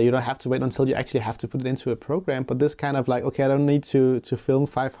 You don't have to wait until you actually have to put it into a program. But this kind of like, okay, I don't need to film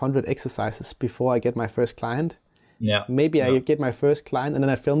 500 exercises before I get my first client. Yeah. Maybe I get my first client and then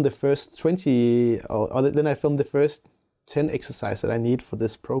I film the first 20, or then I film the first 10 exercises that I need for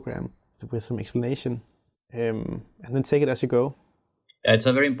this program with some explanation, and then take it as you go. Yeah, it's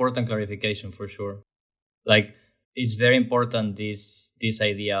a very important clarification for sure. Like, it's very important, this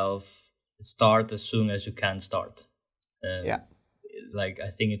idea of start as soon as you can start. Yeah. Like, I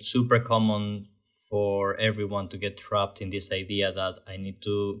think it's super common for everyone to get trapped in this idea that I need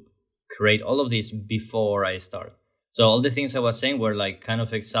to create all of this before I start. So all the things I was saying were like kind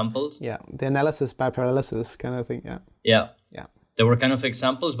of examples. Yeah, the analysis by paralysis kind of thing. Yeah. Yeah. Yeah. They were kind of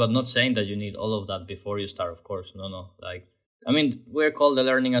examples, but not saying that you need all of that before you start, of course. No. Like, I mean, we're called the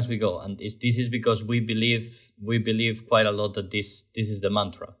learning as we go. And this is because we believe quite a lot that this is the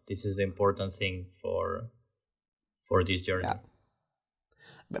mantra. This is the important thing for this journey. Yeah.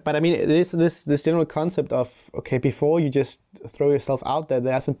 But I mean, it is this general concept of, okay, before you just throw yourself out there,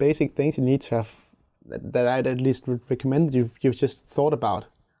 there are some basic things you need to have that I'd at least recommend you've just thought about.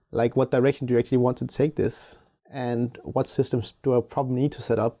 Like, what direction do you actually want to take this? And what systems do I probably need to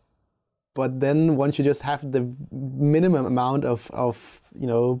set up? But then once you just have the minimum amount of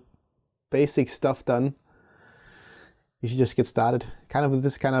basic stuff done, you should just get started. Kind of with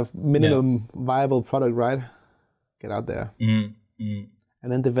this kind of minimum viable product, right? Get out there.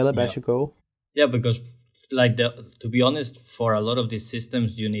 And then develop as you go. Yeah, because like to be honest, for a lot of these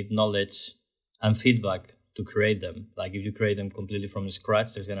systems, you need knowledge and feedback to create them. Like, if you create them completely from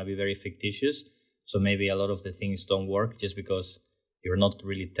scratch, there's going to be very fictitious. So maybe a lot of the things don't work just because you're not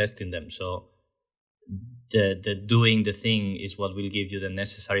really testing them. So the doing the thing is what will give you the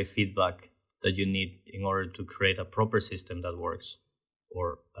necessary feedback that you need in order to create a proper system that works,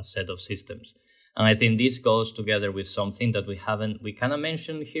 or a set of systems. And I think this goes together with something that we kind of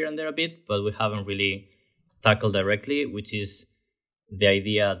mentioned here and there a bit, but we haven't really tackled directly, which is the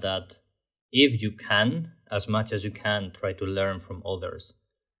idea that if you can, as much as you can, try to learn from others.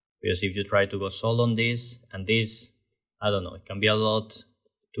 Because if you try to go solo on this, and this, I don't know, it can be a lot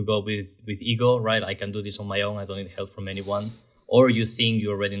to go with ego, right? I can do this on my own, I don't need help from anyone. Or you think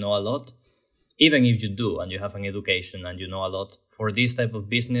you already know a lot. Even if you do, and you have an education and you know a lot, for this type of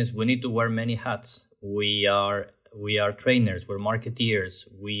business, we need to wear many hats. We are trainers, we're marketeers,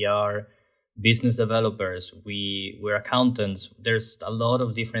 we are business developers, we're accountants. There's a lot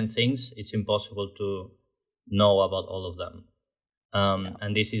of different things. It's impossible to know about all of them.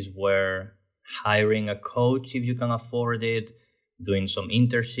 And this is where hiring a coach, if you can afford it, doing some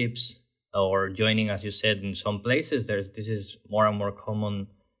internships or joining, as you said, in some places. This is more and more common,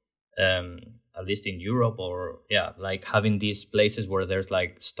 at least in Europe, or like having these places where there's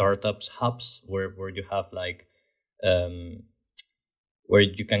like startups hubs where you have like where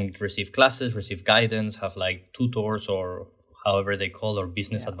you can receive classes, receive guidance, have like tutors or however they call, or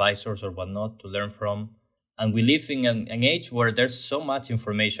business advisors or whatnot to learn from. And we live in an age where there's so much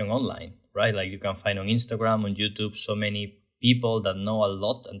information online, right? Like you can find on Instagram, on YouTube, so many people that know a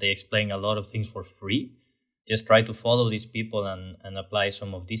lot and they explain a lot of things for free. Just try to follow these people and apply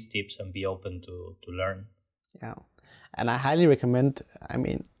some of these tips and be open to learn. Yeah. And I highly recommend, I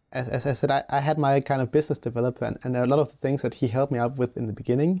mean, as I said, I had my kind of business developer, and a lot of the things that he helped me out with in the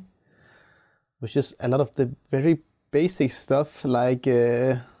beginning was just a lot of the very basic stuff, like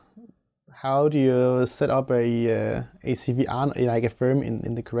how do you set up a CVR, like a firm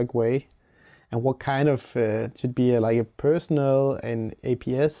in the correct way, and what kind of should be like a personal and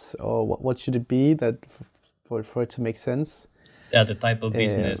APS, or what should it be that for it to make sense. Yeah, the type of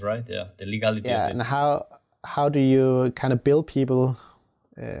business, right? Yeah, the legality of it. And how do you kind of build people.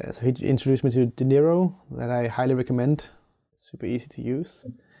 So he introduced me to Dinero, that I highly recommend. Super easy to use.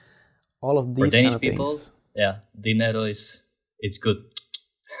 All of these kind of people, things. Yeah, Dinero it's good.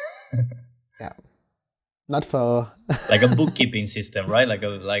 Yeah, not for like a bookkeeping system, right?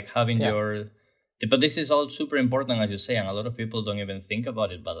 Like having your. But this is all super important, as you say, and a lot of people don't even think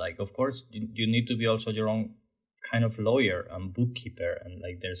about it. But like, of course, you need to be also your own kind of lawyer and bookkeeper, and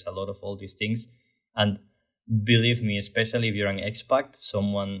like there's a lot of all these things. And believe me, especially if you're an expat,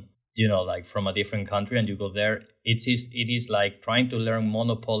 someone, like from a different country, and you go there, it is like trying to learn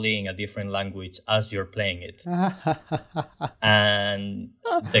Monopoly in a different language as you're playing it. And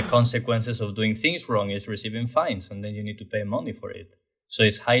the consequences of doing things wrong is receiving fines, and then you need to pay money for it. So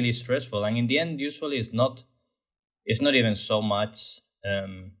it's highly stressful. And in the end, usually it's not even so much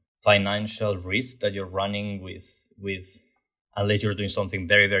financial risk that you're running with unless you're doing something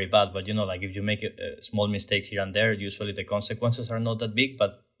very, very bad. But, like if you make small mistakes here and there, usually the consequences are not that big,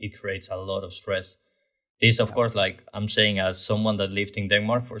 but it creates a lot of stress. This, of course, like I'm saying, as someone that lived in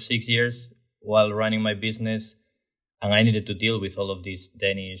Denmark for 6 years while running my business, and I needed to deal with all of these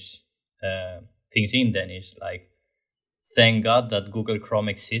Danish things in Danish. Like, thank God that Google Chrome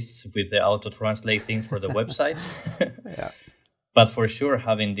exists with the auto-translate thing for the websites. Yeah. But for sure,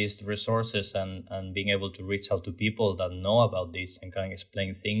 having these resources and being able to reach out to people that know about this and can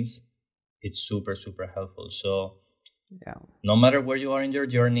explain things, it's super, super helpful. So no matter where you are in your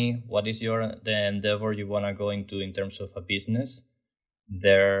journey, what is the endeavor you want to go into in terms of a business,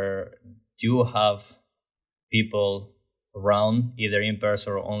 there you have people around, either in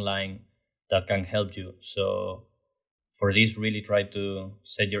person or online, that can help you. So for this, really try to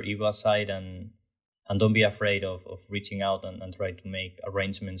set your ego aside and don't be afraid of reaching out and try to make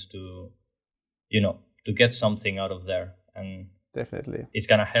arrangements to get something out of there. And definitely, it's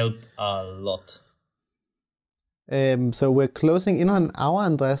going to help a lot. So we're closing in on an hour,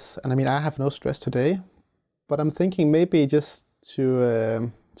 Andres, and I mean, I have no stress today, but I'm thinking maybe just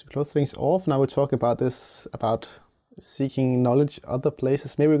to close things off, and I will talk about seeking knowledge other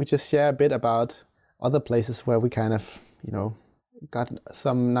places. Maybe we could just share a bit about other places where we kind of, got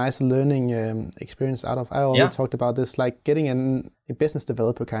some nice learning experience out of. I already talked about this, like getting a business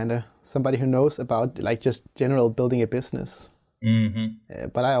developer, kind of somebody who knows about like just general building a business. Mm-hmm.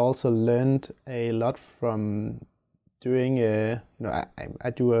 But I also learned a lot from doing I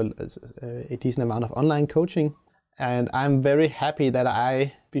do a decent amount of online coaching, and I'm very happy that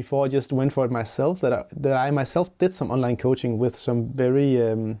I before just went for it myself, that I myself did some online coaching with some very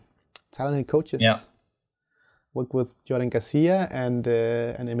talented coaches. Worked with Jordan Garcia and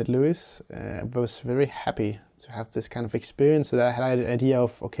Emmett Lewis. I was very happy to have this kind of experience, so that I had an idea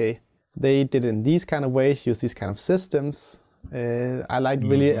of, okay, they did it in these kind of ways, use these kind of systems. I liked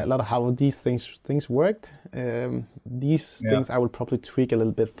really a lot of how these things worked. These things I would probably tweak a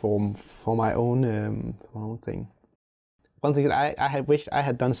little bit for my own thing. One thing that I had wished I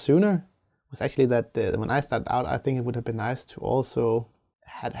had done sooner was actually that when I started out, I think it would have been nice to also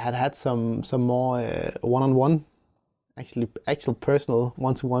had some more one-on-one, actual personal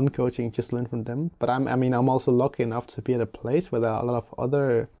one-to-one coaching, just learn from them. But I'm also lucky enough to be at a place where there are a lot of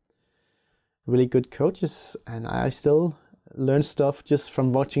other really good coaches, and I still learn stuff just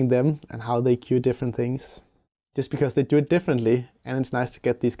from watching them and how they cue different things, just because they do it differently, and it's nice to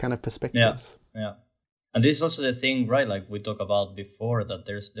get these kind of perspectives. Yeah. And this is also the thing, right? Like we talked about before, that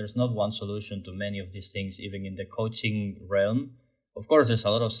there's not one solution to many of these things, even in the coaching realm. Of course, there's a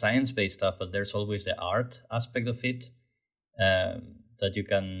lot of science-based stuff, but there's always the art aspect of it that you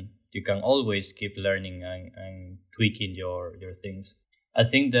can you can always keep learning and tweaking your things. I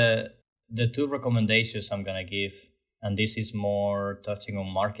think the two recommendations I'm gonna give, and this is more touching on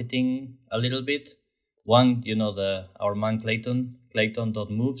marketing a little bit. One, our man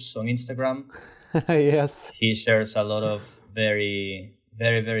Clayton.moves on Instagram. Yes. He shares a lot of very,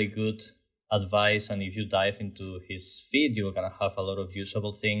 very, very good advice, and if you dive into his feed, you're gonna have a lot of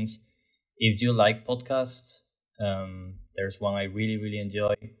usable things. If you like podcasts, there's one I really, really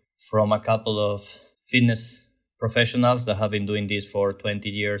enjoy from a couple of fitness professionals that have been doing this for 20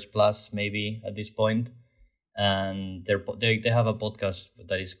 years plus, maybe at this point. And they have a podcast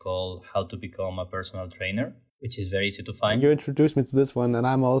that is called How to Become a Personal Trainer, which is very easy to find. You introduced me to this one, and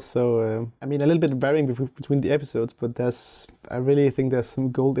I'm also, a little bit varying between the episodes, but I really think there's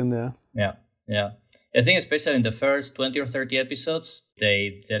some gold in there. Yeah. I think especially in the first 20 or 30 episodes,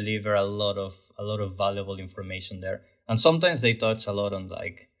 they deliver a lot of valuable information there. And sometimes they touch a lot on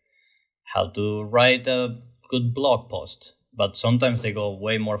like how to write a good blog post, but sometimes they go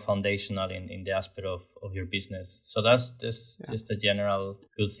way more foundational in the aspect of your business. So that's just a general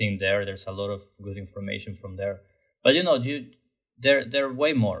good thing there. There's a lot of good information from there. But there are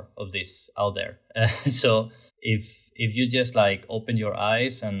way more of this out there. So if you just like open your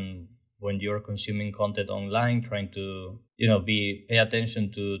eyes, and when you're consuming content online, trying to pay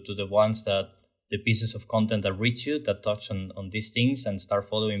attention to the pieces of content that reach you, that touch on these things, and start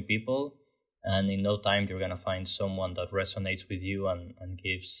following people. And in no time, you're going to find someone that resonates with you and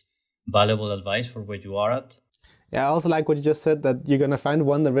gives valuable advice for where you are at. Yeah, I also like what you just said, that you're going to find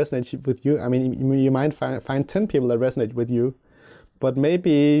one that resonates with you. I mean, you might find 10 people that resonate with you, but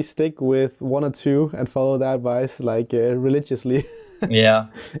maybe stick with one or two and follow that advice like religiously. Yeah.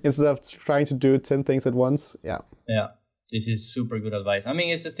 Instead of trying to do 10 things at once. Yeah. This is super good advice. I mean,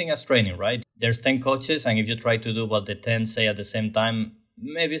 it's the thing as training, right? There's 10 coaches, and if you try to do what the 10 say at the same time,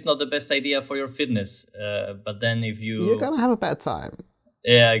 maybe it's not the best idea for your fitness. But then if you're gonna have a bad time.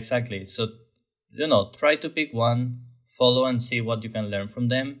 Yeah, exactly. So, try to pick one, follow and see what you can learn from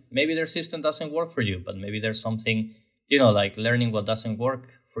them. Maybe their system doesn't work for you, but maybe there's something, like learning what doesn't work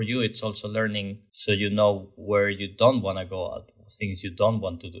for you. It's also learning so you know where you don't want to go at, things you don't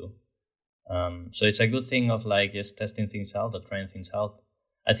want to do. So it's a good thing of like just testing things out or trying things out.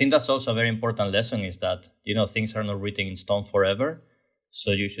 I think that's also a very important lesson, is that, things are not written in stone forever.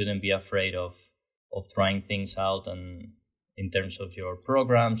 So you shouldn't be afraid of trying things out, and in terms of your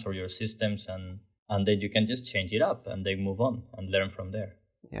programs or your systems, and then you can just change it up and then move on and learn from there.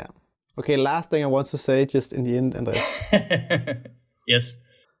 Yeah. Okay, last thing I want to say just in the end, Andreas. Yes.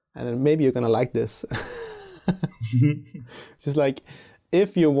 And then maybe you're going to like this. Just like,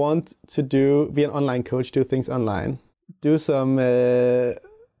 if you want to be an online coach, do things online, do some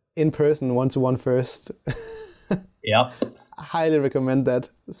in-person one-to-one first. Yeah. I highly recommend that.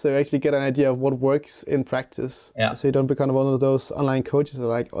 So you actually get an idea of what works in practice. Yeah. So you don't become one of those online coaches that are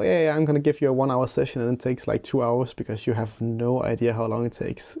like, oh yeah, I'm going to give you a 1 hour session, and it takes like 2 hours because you have no idea how long it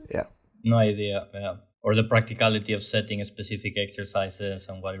takes. Yeah. No idea. Yeah. Or the practicality of setting specific exercises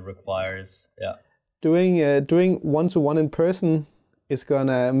and what it requires. Yeah. Doing one-to-one in person is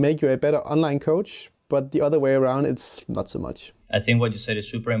gonna make you a better online coach, but the other way around, it's not so much. I think what you said is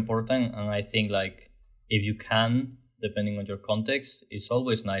super important, and I think like if you can, depending on your context, it's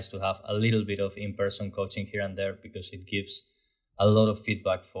always nice to have a little bit of in-person coaching here and there, because it gives a lot of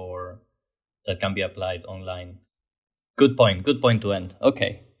feedback that can be applied online. Good point to end.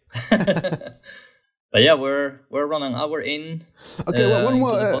 Okay. But yeah, we're around an hour in. Okay, well, one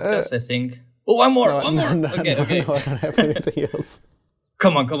more podcast, I think. Oh, one more. No, Okay. No, I don't have anything else.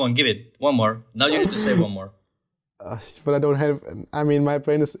 Come on, give it. One more. Now you need to say one more. But I don't have. I mean, my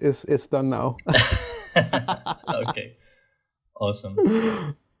brain is done now. Okay. Awesome.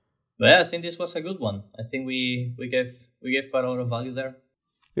 But yeah, I think this was a good one. I think we gave quite a lot of value there.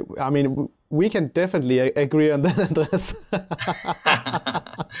 I mean, we can definitely agree on that, Andreas.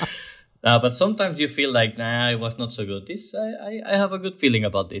 But sometimes you feel like, it was not so good. I have a good feeling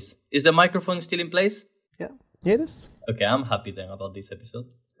about this. Is the microphone still in place? Yeah, it is. Okay, I'm happy then about this episode.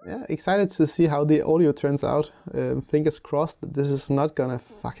 Yeah, excited to see how the audio turns out. Fingers crossed that this is not gonna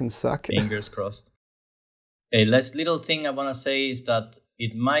fucking suck. Fingers crossed. Okay, last little thing I want to say is that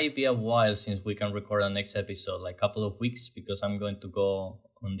it might be a while since we can record the next episode, like a couple of weeks, because I'm going to go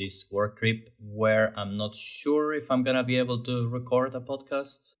on this work trip where I'm not sure if I'm going to be able to record a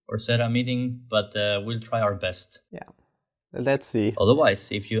podcast or set a meeting, but we'll try our best. Yeah, let's see. Otherwise,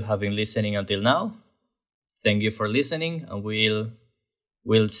 if you have been listening until now, thank you for listening, and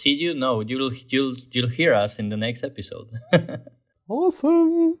we'll see you. No, you'll hear us in the next episode.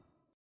 Awesome.